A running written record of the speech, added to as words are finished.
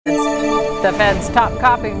The Fed's top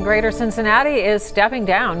cop in Greater Cincinnati is stepping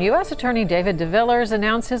down. U.S. Attorney David DeVillers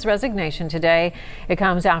announced his resignation today. It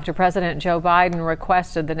comes after President Joe Biden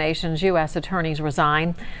requested the nation's U.S. attorneys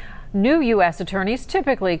resign. New U.S. attorneys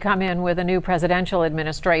typically come in with a new presidential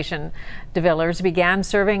administration. DeVillers began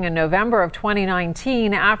serving in November of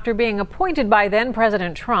 2019 after being appointed by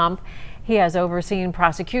then-President Trump. He has overseen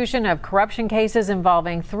prosecution of corruption cases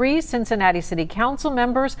involving 3 Cincinnati City Council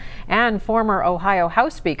members and former Ohio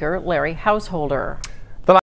House Speaker Larry Householder.